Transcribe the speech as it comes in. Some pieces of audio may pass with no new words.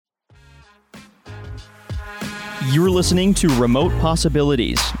You're listening to Remote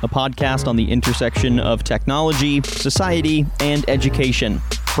Possibilities, a podcast on the intersection of technology, society, and education,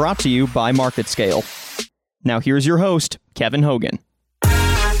 brought to you by MarketScale. Now here's your host, Kevin Hogan.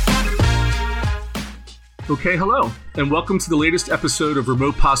 Okay, hello, and welcome to the latest episode of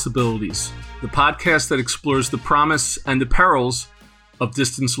Remote Possibilities, the podcast that explores the promise and the perils of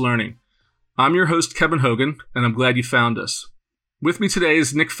distance learning. I'm your host, Kevin Hogan, and I'm glad you found us. With me today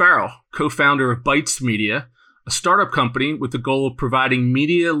is Nick Farrell, co-founder of Bytes, a startup company with the goal of providing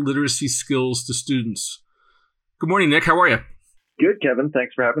media literacy skills to students. Good morning, Nick. How are you? Good, Kevin.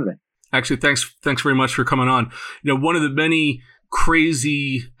 Thanks for having me. Actually, thanks very much for coming on. You know, one of the many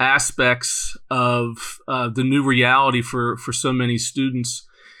crazy aspects of the new reality for so many students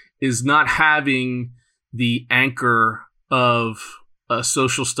is not having the anchor of a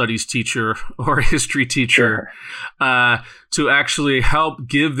social studies teacher or a history teacher to actually help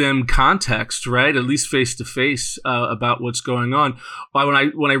give them context, right? At least face to face about what's going on. When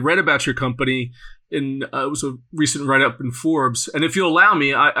I read about your company, it was a recent write up in Forbes, and if you'll allow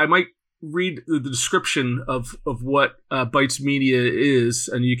me, I might read the description of what Bytes Media is,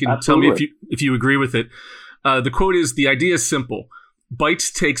 and you can Absolutely. Tell me if you agree with it. The quote is, "The idea is simple.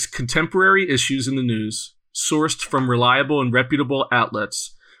 Bytes takes contemporary issues in the news, sourced from reliable and reputable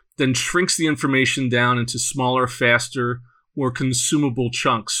outlets, then shrinks the information down into smaller, faster, more consumable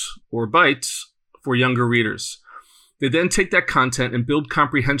chunks, or bytes, for younger readers. They then take that content and build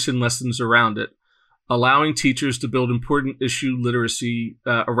comprehension lessons around it, allowing teachers to build important issue literacy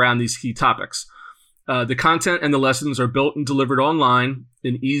around these key topics. The content and the lessons are built and delivered online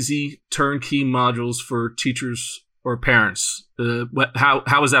in easy turnkey modules for teachers or parents."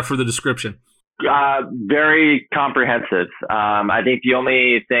 How is that for the description? Very comprehensive. I think the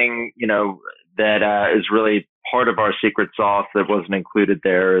only thing, that is really part of our secret sauce that wasn't included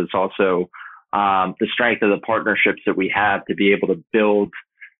there is also the strength of the partnerships that we have to be able to build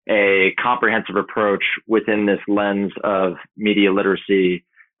a comprehensive approach within this lens of media literacy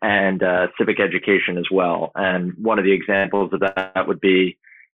and civic education as well. And one of the examples of that would be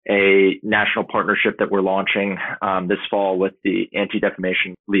a national partnership that we're launching this fall with the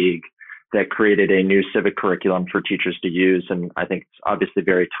Anti-Defamation League that created a new civic curriculum for teachers to use. And I think it's obviously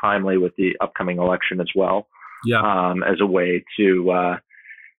very timely with the upcoming election as well, as a way to,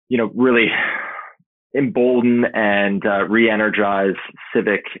 really embolden and re-energize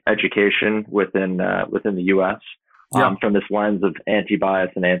civic education within the U.S. From this lens of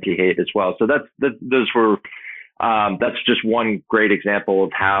anti-bias and anti-hate as well. So that's just one great example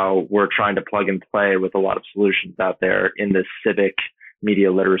of how we're trying to plug and play with a lot of solutions out there in this civic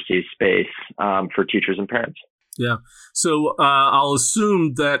media literacy space for teachers and parents. Yeah. So I'll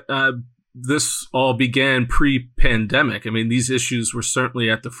assume that this all began pre-pandemic. I mean, these issues were certainly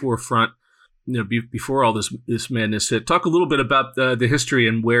at the forefront, before all this madness hit. Talk a little bit about the history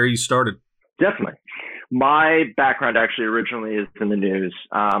and where you started. Definitely. My background actually originally is in the news.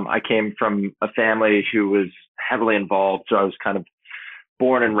 I came from a family who was heavily involved, so I was kind of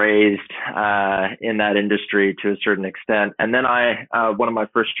born and raised in that industry to a certain extent. And then one of my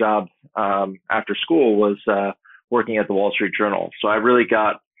first jobs after school was working at the Wall Street Journal. So I really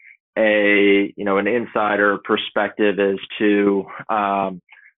got an insider perspective as to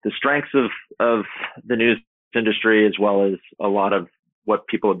the strengths of the news industry, as well as a lot of what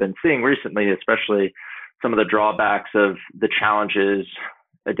people have been seeing recently, especially some of the drawbacks of the challenges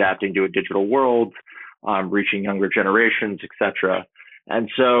adapting to a digital world, reaching younger generations, et cetera.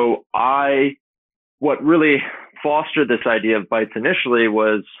 And so what really fostered this idea of Bytes initially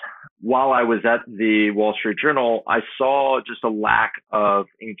was, while I was at the Wall Street Journal, I saw just a lack of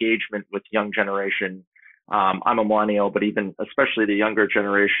engagement with young generation. I'm a millennial, but even especially the younger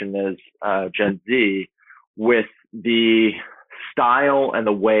generation is Gen Z, with the style and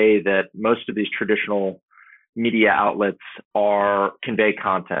the way that most of these traditional media outlets convey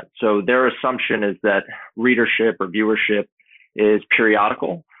content. So their assumption is that readership or viewership is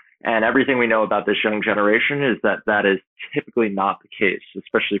periodical. And everything we know about this young generation is that is typically not the case,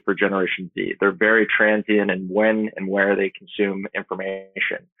 especially for Generation Z. They're very transient in when and where they consume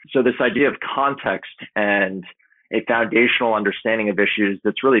information. So this idea of context and a foundational understanding of issues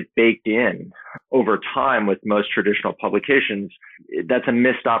that's really baked in over time with most traditional publications, that's a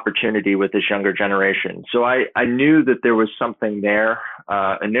missed opportunity with this younger generation. So I knew that there was something there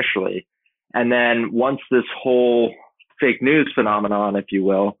initially. And then once this whole fake news phenomenon, if you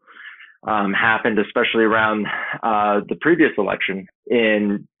will, happened, especially around the previous election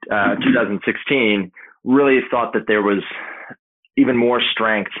in 2016, really thought that there was even more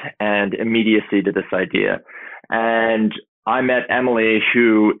strength and immediacy to this idea. And I met Emily,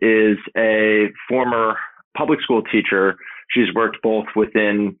 who is a former public school teacher. She's worked both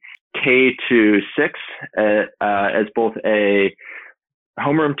within K to 6 as both a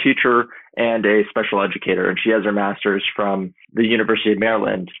homeroom teacher and a special educator. And she has her master's from the University of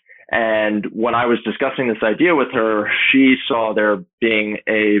Maryland. And when I was discussing this idea with her, she saw there being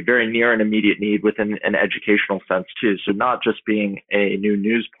a very near and immediate need within an educational sense too. So not just being a new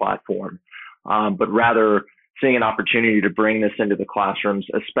news platform, but rather seeing an opportunity to bring this into the classrooms,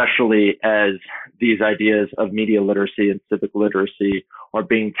 especially as these ideas of media literacy and civic literacy are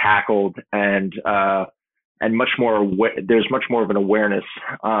being tackled and much more, there's much more of an awareness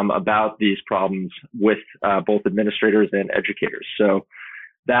about these problems with both administrators and educators. So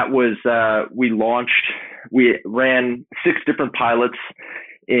that was, we ran 6 different pilots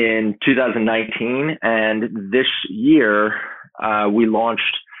in 2019. And this year, we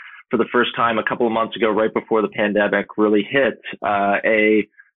launched for the first time a couple of months ago, right before the pandemic really hit, a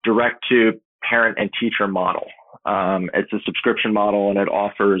direct to parent and teacher model. It's a subscription model, and it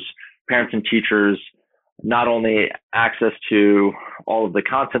offers parents and teachers not only access to all of the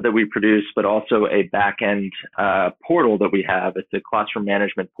content that we produce, but also a back-end portal that we have. It's a classroom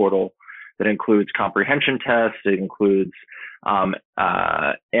management portal that includes comprehension tests. It includes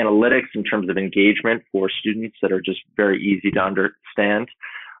analytics in terms of engagement for students that are just very easy to understand.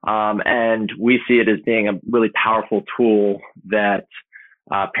 And we see it as being a really powerful tool that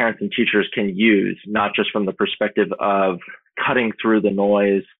parents and teachers can use, not just from the perspective of cutting through the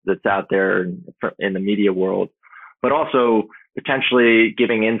noise that's out there in the media world, but also potentially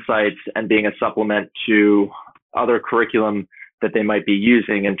giving insights and being a supplement to other curriculum that they might be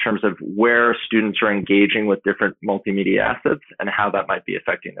using in terms of where students are engaging with different multimedia assets and how that might be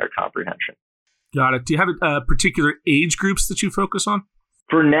affecting their comprehension. Got it. Do you have particular age groups that you focus on?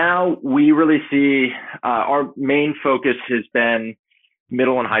 For now, we really see our main focus has been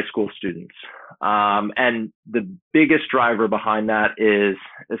middle and high school students. And the biggest driver behind that is,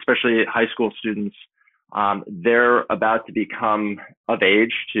 especially high school students, they're about to become of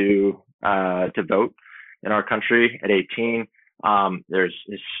age to vote in our country at 18. There's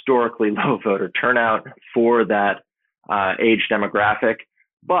historically low voter turnout for that age demographic.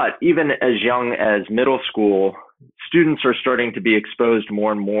 But even as young as middle school, students are starting to be exposed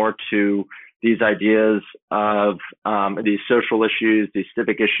more and more to these ideas of these social issues, these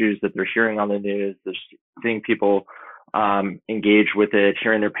civic issues that they're hearing on the news. They're seeing people engage with it,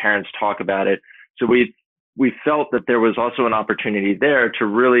 hearing their parents talk about it. So we felt that there was also an opportunity there to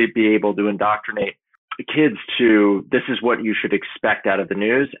really be able to indoctrinate the kids to, this is what you should expect out of the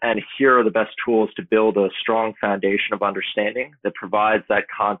news, and here are the best tools to build a strong foundation of understanding that provides that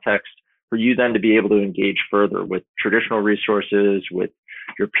context for you then to be able to engage further with traditional resources, with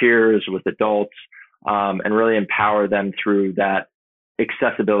your peers, with adults, and really empower them through that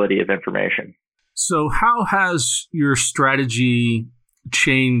accessibility of information. So how has your strategy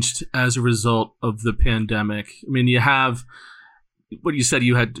changed as a result of the pandemic? I mean, you have what you said,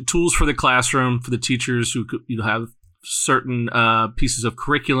 you had tools for the classroom, for the teachers who could, have certain pieces of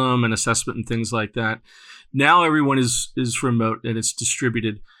curriculum and assessment and things like that. Now everyone is remote and it's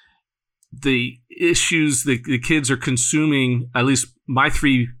distributed. The issues that the kids are consuming, at least my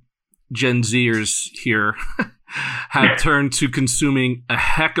 3 Gen Zers here, have turned to consuming a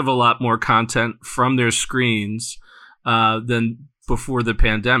heck of a lot more content from their screens than before the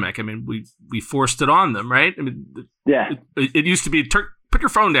pandemic. I mean, we forced it on them, right? I mean, yeah. It used to be put your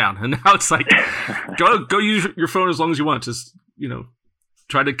phone down, and now it's like go use your phone as long as you want. Just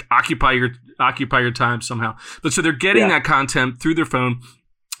try to occupy your time somehow. But so they're getting that content through their phone.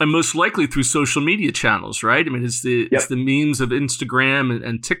 And most likely through social media channels, right? I mean, it's the memes of Instagram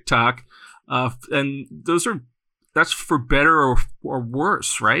and TikTok, and that's for better or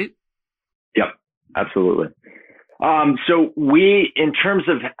worse, right? Yep, absolutely. So in terms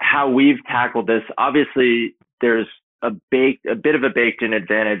of how we've tackled this, obviously there's a bit of a baked-in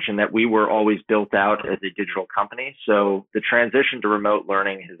advantage in that we were always built out as a digital company. So the transition to remote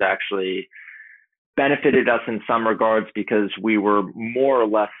learning has actually benefited us in some regards because we were more or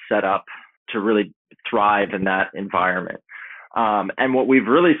less set up to really thrive in that environment. And what we've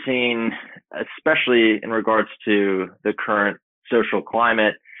really seen, especially in regards to the current social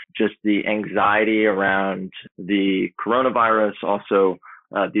climate, just the anxiety around the coronavirus, also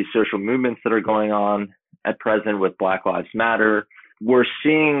these social movements that are going on at present with Black Lives Matter, we're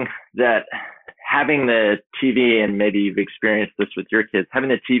seeing that having the TV, and maybe you've experienced this with your kids, having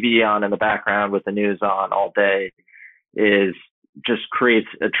the TV on in the background with the news on all day just creates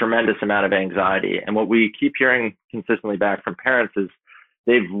a tremendous amount of anxiety. And what we keep hearing consistently back from parents is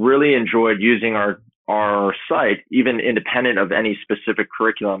they've really enjoyed using our site, even independent of any specific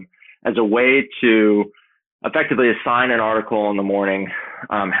curriculum, as a way to effectively assign an article in the morning,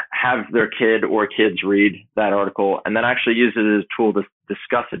 have their kid or kids read that article, and then actually use it as a tool to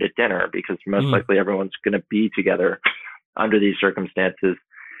discuss it at dinner, because most likely everyone's going to be together under these circumstances.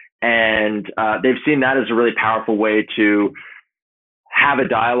 And they've seen that as a really powerful way to have a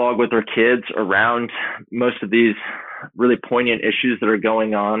dialogue with their kids around most of these really poignant issues that are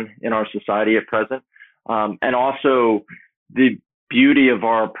going on in our society at present. And also the beauty of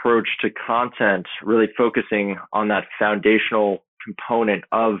our approach to content, really focusing on that foundational component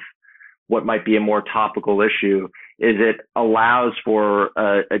of what might be a more topical issue, is it allows for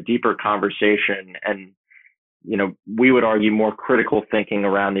a deeper conversation and, we would argue more critical thinking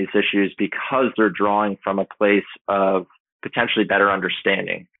around these issues, because they're drawing from a place of potentially better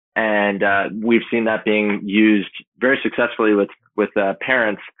understanding. And we've seen that being used very successfully with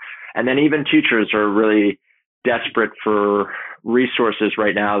parents. And then even teachers are really desperate for resources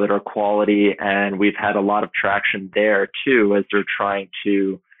right now that are quality. And we've had a lot of traction there too, as they're trying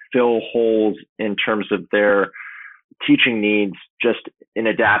to fill holes in terms of their teaching needs, just in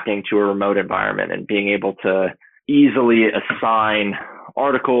adapting to a remote environment and being able to easily assign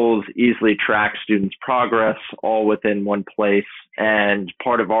articles, easily track students' progress, all within one place. And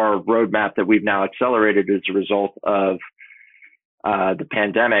part of our roadmap that we've now accelerated as a result of the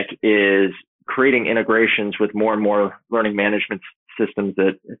pandemic is creating integrations with more and more learning management systems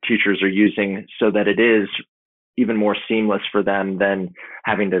that teachers are using, so that it is even more seamless for them than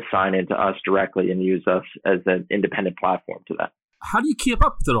having to sign into us directly and use us as an independent platform to that. How do you keep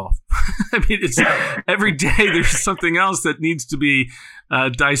up with it all? I mean, it's every day there's something else that needs to be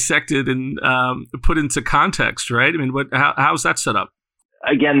dissected and put into context, right? I mean, how's that set up?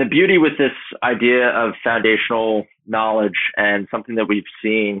 Again, the beauty with this idea of foundational knowledge, and something that we've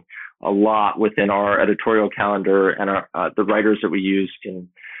seen a lot within our editorial calendar and the writers that we use can,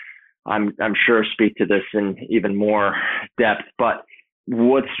 I'm sure, speak to this in even more depth. But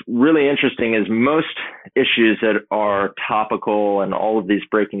what's really interesting is most issues that are topical and all of these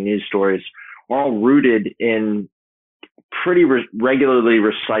breaking news stories are all rooted in pretty regularly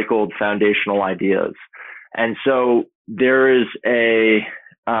recycled foundational ideas. And so there is a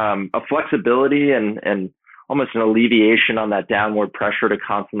flexibility and almost an alleviation on that downward pressure to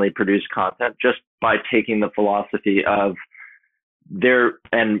constantly produce content, just by taking the philosophy of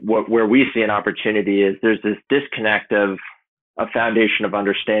where we see an opportunity is there's this disconnect of a foundation of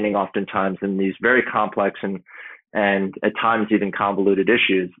understanding oftentimes in these very complex and at times even convoluted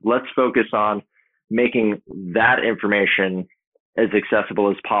issues. Let's focus on making that information as accessible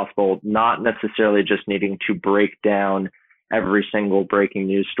as possible, not necessarily just needing to break down every single breaking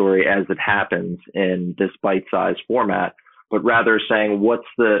news story as it happens in this bite-sized format, but rather saying what's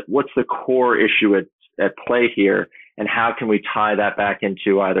the core issue at play here, and how can we tie that back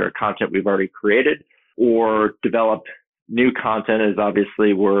into either content we've already created or develop new content, as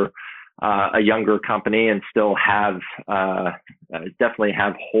obviously we're a younger company and still definitely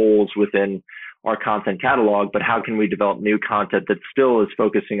have holes within our content catalog, but how can we develop new content that still is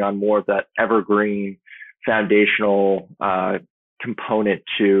focusing on more of that evergreen foundational component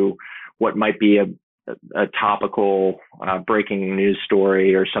to what might be a topical breaking news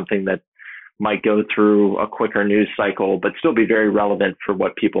story, or something that might go through a quicker news cycle, but still be very relevant for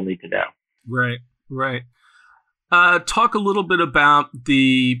what people need to know. Right. Talk a little bit about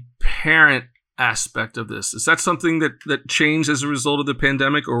the parent aspect of this. Is that something that changed as a result of the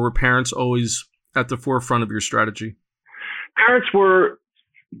pandemic, or were parents always at the forefront of your strategy? Parents were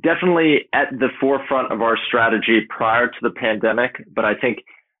definitely at the forefront of our strategy prior to the pandemic, but I think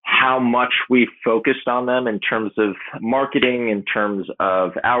how much we focused on them in terms of marketing, in terms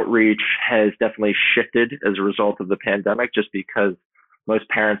of outreach, has definitely shifted as a result of the pandemic, just because most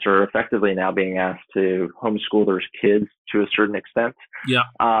parents are effectively now being asked to homeschool their kids to a certain extent. Yeah.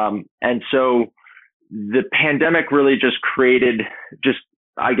 And so the pandemic really just created,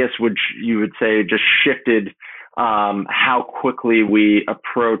 I guess you would say, just shifted how quickly we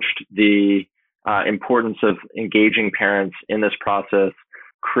approached the importance of engaging parents in this process,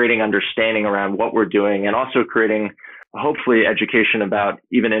 creating understanding around what we're doing, and also creating, hopefully, education about,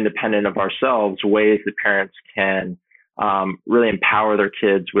 even independent of ourselves, ways that parents can really empower their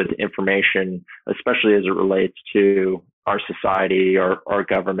kids with information, especially as it relates to our society, our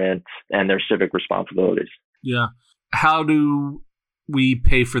government, and their civic responsibilities. Yeah. How do we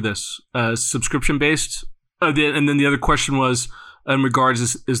pay for this? Subscription-based? And then the other question was, in regards,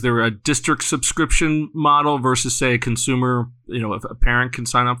 is there a district subscription model versus, say, a consumer, if a parent can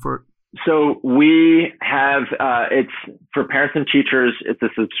sign up for it? So we have, it's for parents and teachers, it's a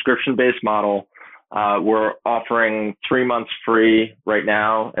subscription-based model. We're offering 3 months free right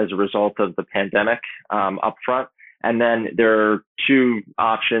now as a result of the pandemic upfront. And then there are two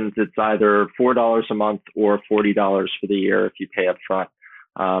options. It's either $4 a month or $40 for the year if you pay up front.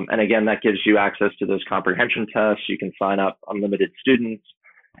 And again, that gives you access to those comprehension tests. You can sign up unlimited students.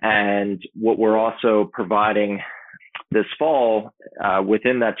 And what we're also providing this fall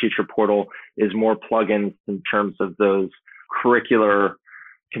within that teacher portal is more plugins in terms of those curricular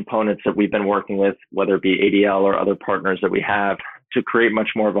components that we've been working with, whether it be ADL or other partners that we have, to create much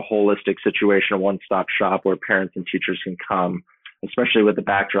more of a holistic situation, a one-stop shop where parents and teachers can come, especially with the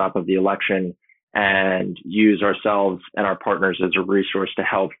backdrop of the election, and use ourselves and our partners as a resource to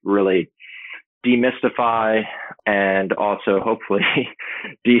help really demystify and also hopefully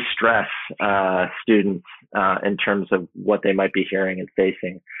de-stress students in terms of what they might be hearing and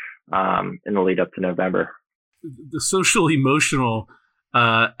facing in the lead up to November. The social emotional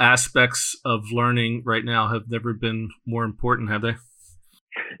aspects of learning right now have never been more important, have they?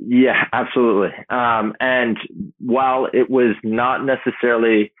 Yeah, absolutely. And while it was not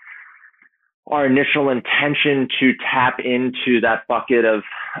necessarily our initial intention to tap into that bucket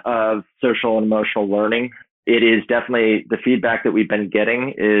of social and emotional learning, it is definitely the feedback that we've been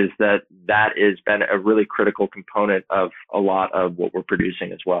getting is that has been a really critical component of a lot of what we're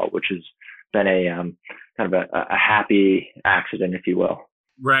producing as well, which has been a kind of a happy accident, if you will.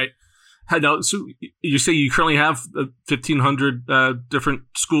 Right. Now, so you say you currently have 1,500 different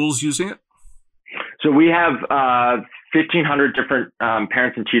schools using it? So we have 1,500 different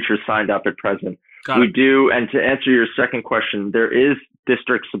parents and teachers signed up at present. We do, and to answer your second question, there is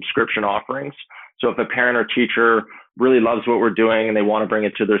district subscription offerings. So if a parent or teacher really loves what we're doing and they want to bring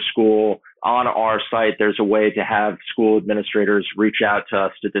it to their school, on our site, there's a way to have school administrators reach out to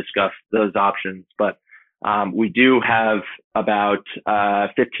us to discuss those options. But we do have about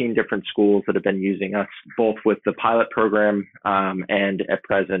 15 different schools that have been using us, both with the pilot program and at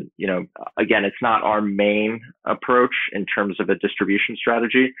present. Again, it's not our main approach in terms of a distribution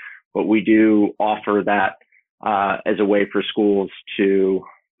strategy, but we do offer that as a way for schools to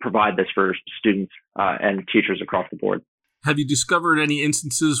provide this for students and teachers across the board. Have you discovered any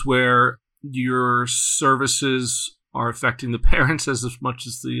instances where your services are affecting the parents as much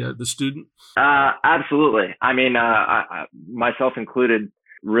as the student? Absolutely. I mean, I, myself included,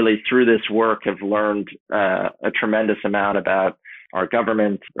 really through this work have learned a tremendous amount about our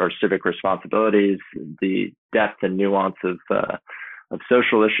government, our civic responsibilities, the depth and nuance of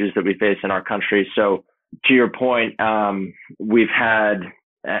social issues that we face in our country. So to your point, we've had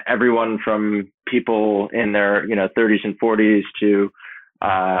everyone from people in their 30s and 40s to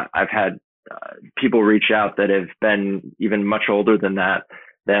I've had people reach out that have been even much older than that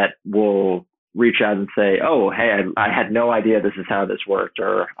will reach out and say, oh, hey, I had no idea this is how this worked,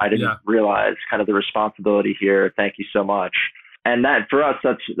 or I didn't realize kind of the responsibility here. Thank you so much. And that for us,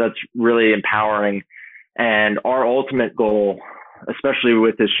 that's really empowering. And our ultimate goal, especially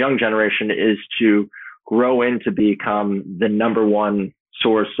with this young generation, is to grow into become the number one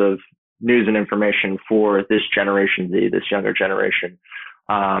source of news and information for this generation Z, this younger generation.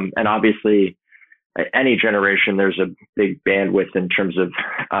 And obviously, any generation, there's a big bandwidth in terms of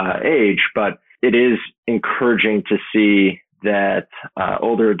age, but it is encouraging to see that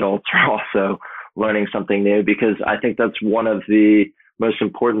older adults are also learning something new, because I think that's one of the most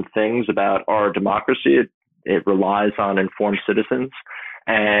important things about our democracy. It relies on informed citizens,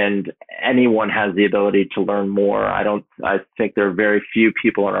 and anyone has the ability to learn more. I think there are very few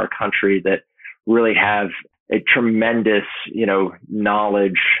people in our country that really have a tremendous,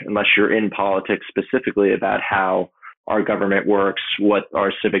 knowledge, unless you're in politics specifically, about how our government works, what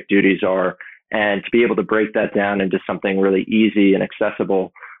our civic duties are, and to be able to break that down into something really easy and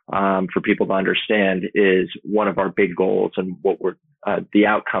accessible for people to understand is one of our big goals and what we're the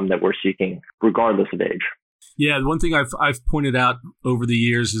outcome that we're seeking, regardless of age. Yeah, the one thing I've pointed out over the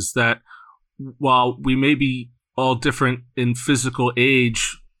years is that while we may be all different in physical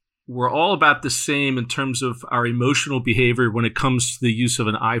age, we're all about the same in terms of our emotional behavior when it comes to the use of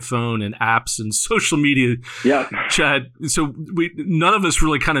an iPhone and apps and social media. Yeah, Chad. So none of us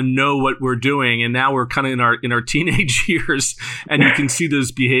really kind of know what we're doing, and now we're kind of in our teenage years, and you can see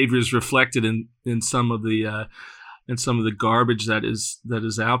those behaviors reflected in some of the garbage that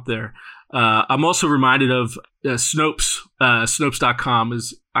is out there. I'm also reminded of Snopes. Snopes.com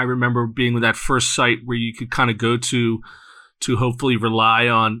is, I remember being that first site where you could kind of go to hopefully rely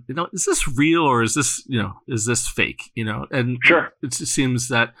on, is this real or is this fake? And sure, it seems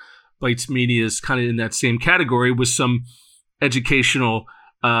that Bytes Media is kind of in that same category with some educational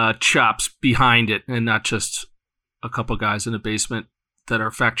chops behind it, and not just a couple guys in a basement that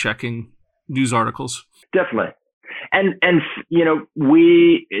are fact checking news articles. Definitely. And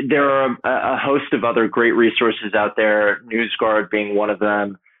there are a host of other great resources out there, NewsGuard being one of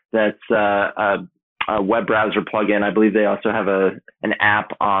them. That's a web browser plugin. I believe they also have an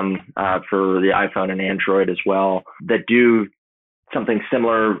app on for the iPhone and Android as well that do something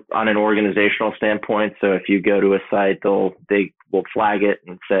similar on an organizational standpoint. So if you go to a site, they will flag it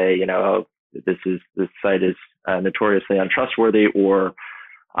and say, this site is notoriously untrustworthy, or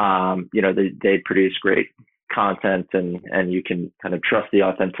they produce great content and you can kind of trust the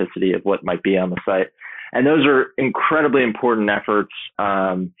authenticity of what might be on the site. And those are incredibly important efforts.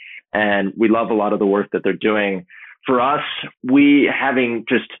 And we love a lot of the work that they're doing. For us, we having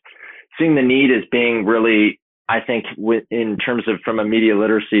just seeing the need as being really, I think, in terms of from a media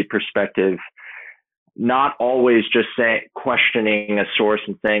literacy perspective, not always just questioning a source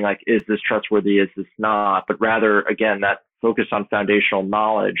and saying like, is this trustworthy? Is this not? But rather, again, that focus on foundational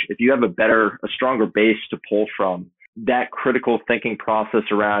knowledge. If you have a stronger base to pull from, that critical thinking process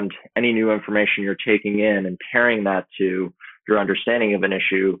around any new information you're taking in and pairing that to your understanding of an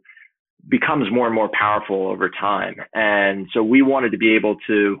issue becomes more and more powerful over time. And so we wanted to be able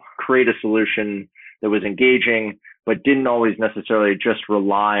to create a solution that was engaging, but didn't always necessarily just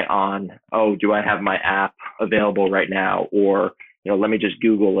rely on, do I have my app available right now? Or, let me just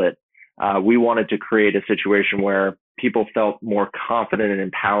Google it. We wanted to create a situation where people felt more confident and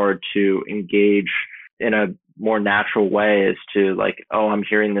empowered to engage in a more natural way as to like, I'm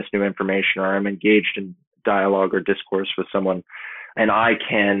hearing this new information, or I'm engaged in dialogue or discourse with someone, and I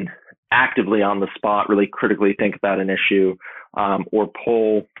can actively on the spot really critically think about an issue, or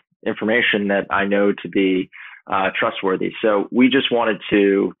pull information that I know to be trustworthy. So we just wanted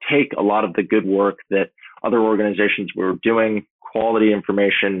to take a lot of the good work that other organizations were doing, quality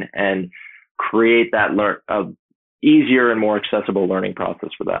information, and create that easier and more accessible learning process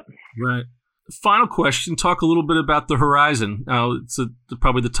for that. Right. Final question, talk a little bit about the horizon. It's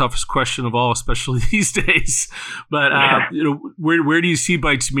probably the toughest question of all, especially these days. But where do you see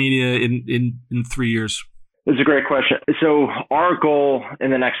Bytes Media in 3 years? It's a great question. So our goal in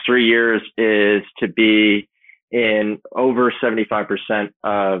the next 3 years is to be in over 75%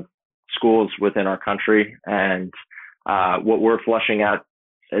 of schools within our country. And what we're fleshing out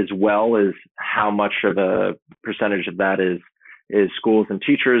as well is how much of a percentage of that is schools and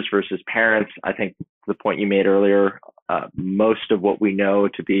teachers versus parents. I think the point you made earlier, most of what we know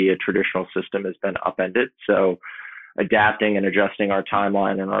to be a traditional system has been upended. So adapting and adjusting our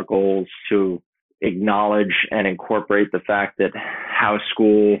timeline and our goals to acknowledge and incorporate the fact that how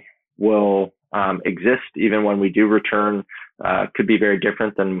school will exist, even when we do return, could be very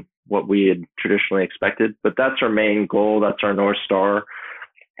different than what we had traditionally expected. But that's our main goal. That's our North Star.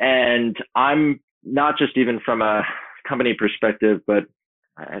 And I'm not just even from a company perspective, but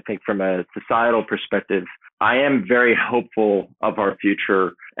I think from a societal perspective, I am very hopeful of our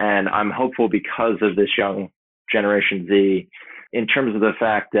future. And I'm hopeful because of this young Generation Z, in terms of the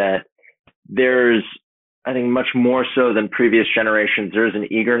fact that there's, I think much more so than previous generations, there's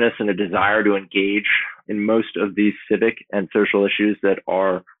an eagerness and a desire to engage in most of these civic and social issues that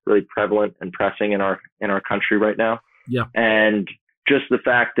are really prevalent and pressing in our country right now. Yeah. And just the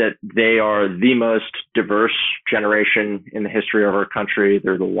fact that they are the most diverse generation in the history of our country.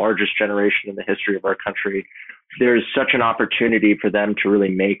 They're the largest generation in the history of our country. There's such an opportunity for them to really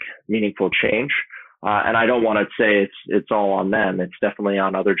make meaningful change. And I don't want to say it's all on them. It's definitely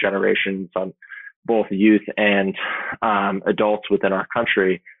on other generations, on both youth and adults within our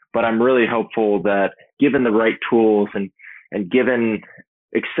country. But I'm really hopeful that given the right tools and given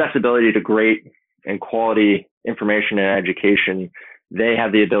accessibility to great and quality information and education, they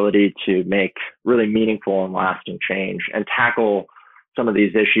have the ability to make really meaningful and lasting change and tackle some of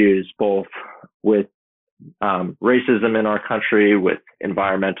these issues, both with racism in our country, with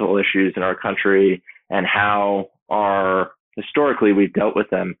environmental issues in our country, and how historically we've dealt with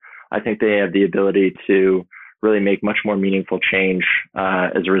them. I think they have the ability to really make much more meaningful change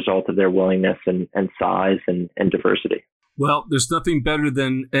as a result of their willingness and size and diversity. Well, there's nothing better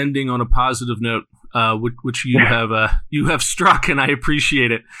than ending on a positive note, which you have struck, and I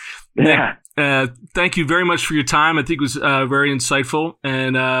appreciate it. Yeah. Thank you very much for your time. I think it was very insightful,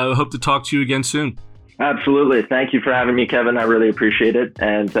 and hope to talk to you again soon. Absolutely. Thank you for having me, Kevin. I really appreciate it.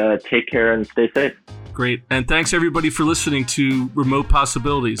 And take care and stay safe. Great. And thanks, everybody, for listening to Remote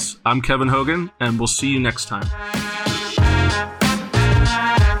Possibilities. I'm Kevin Hogan, and we'll see you next time.